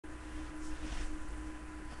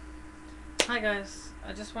Hi guys,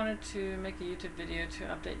 I just wanted to make a YouTube video to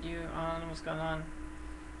update you on what's going on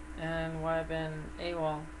and why I've been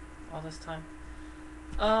AWOL all this time.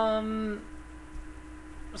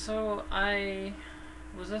 So I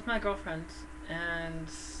was with my girlfriend and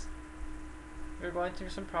we were going through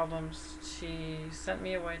some problems. She sent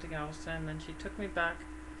me away to Galveston, then she took me back,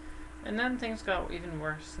 and then things got even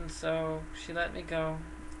worse, and so she let me go,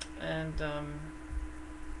 and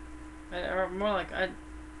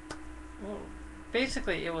well,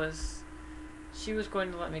 basically it was, she was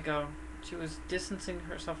going to let me go. She was distancing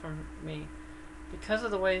herself from me because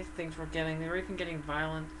of the way things were getting. They were even getting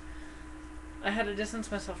violent. I had to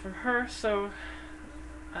distance myself from her, so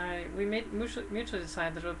we mutually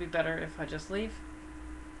decided that it would be better if I just leave.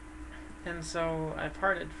 And so I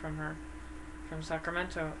parted from her, from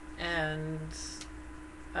Sacramento, and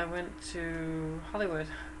I went to Hollywood.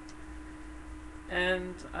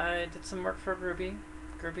 And I did some work for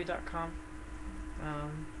Groovy.com.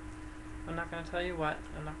 I'm not going to tell you what.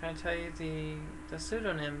 I'm not going to tell you the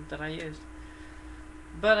pseudonym that I used.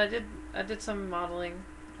 But I did some modeling.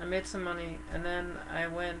 I made some money, and then I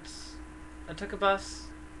took a bus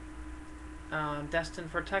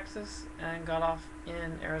destined for Texas and got off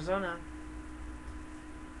in Arizona,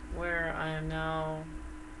 where I am now.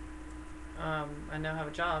 I now have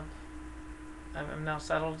a job. I'm now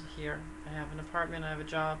settled here. I have an apartment, I have a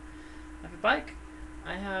job, I have a bike,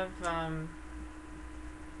 I have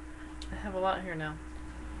a lot here now.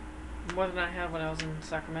 More than I had when I was in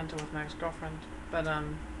Sacramento with my ex-girlfriend. But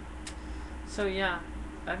so yeah,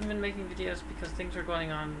 I haven't been making videos because things are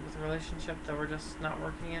going on with the relationship that were just not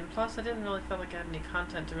working, and plus I didn't really feel like I had any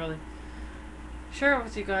content to really share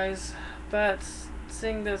with you guys. But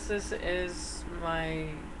seeing this is my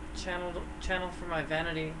channel for my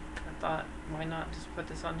vanity, I thought, why not just put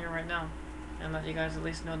this on here right now and let you guys at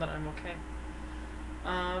least know that I'm okay.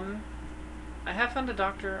 I have found a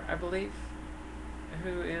doctor, I believe,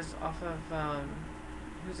 who is off of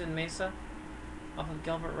who's in Mesa, off of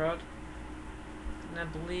Gilbert Road, and I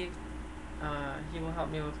believe he will help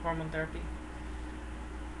me with hormone therapy,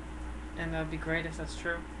 and that would be great if that's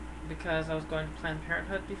true, because I was going to Planned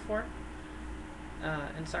Parenthood before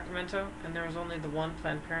in Sacramento, and there was only the one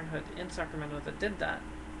Planned Parenthood in Sacramento that did that.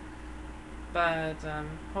 But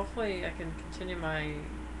hopefully I can continue my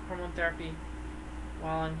hormone therapy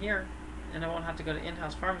while I'm here, and I won't have to go to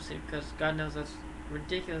in-house pharmacy, because God knows that's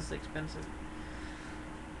ridiculously expensive.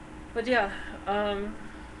 But yeah,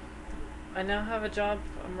 I now have a job.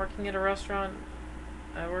 I'm working at a restaurant.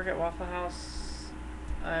 I work at Waffle House.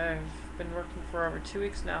 I've been working for over 2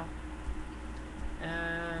 weeks now,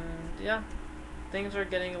 and yeah, things are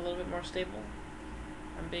getting a little bit more stable.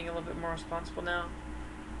 I'm being a little bit more responsible now.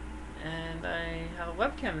 And I have a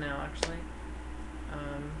webcam now, actually.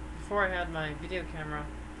 Before I had my video camera,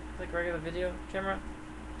 like regular video camera,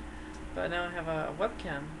 but now I have a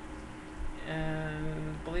webcam.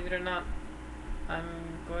 And believe it or not, I'm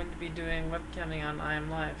going to be doing webcamming on I Am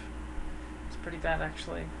Live. It's pretty bad,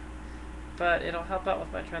 actually, but it'll help out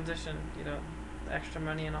with my transition, you know, the extra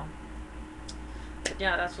money and all. But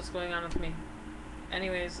yeah, that's what's going on with me.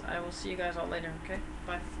 Anyways, I will see you guys all later, okay?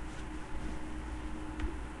 Bye.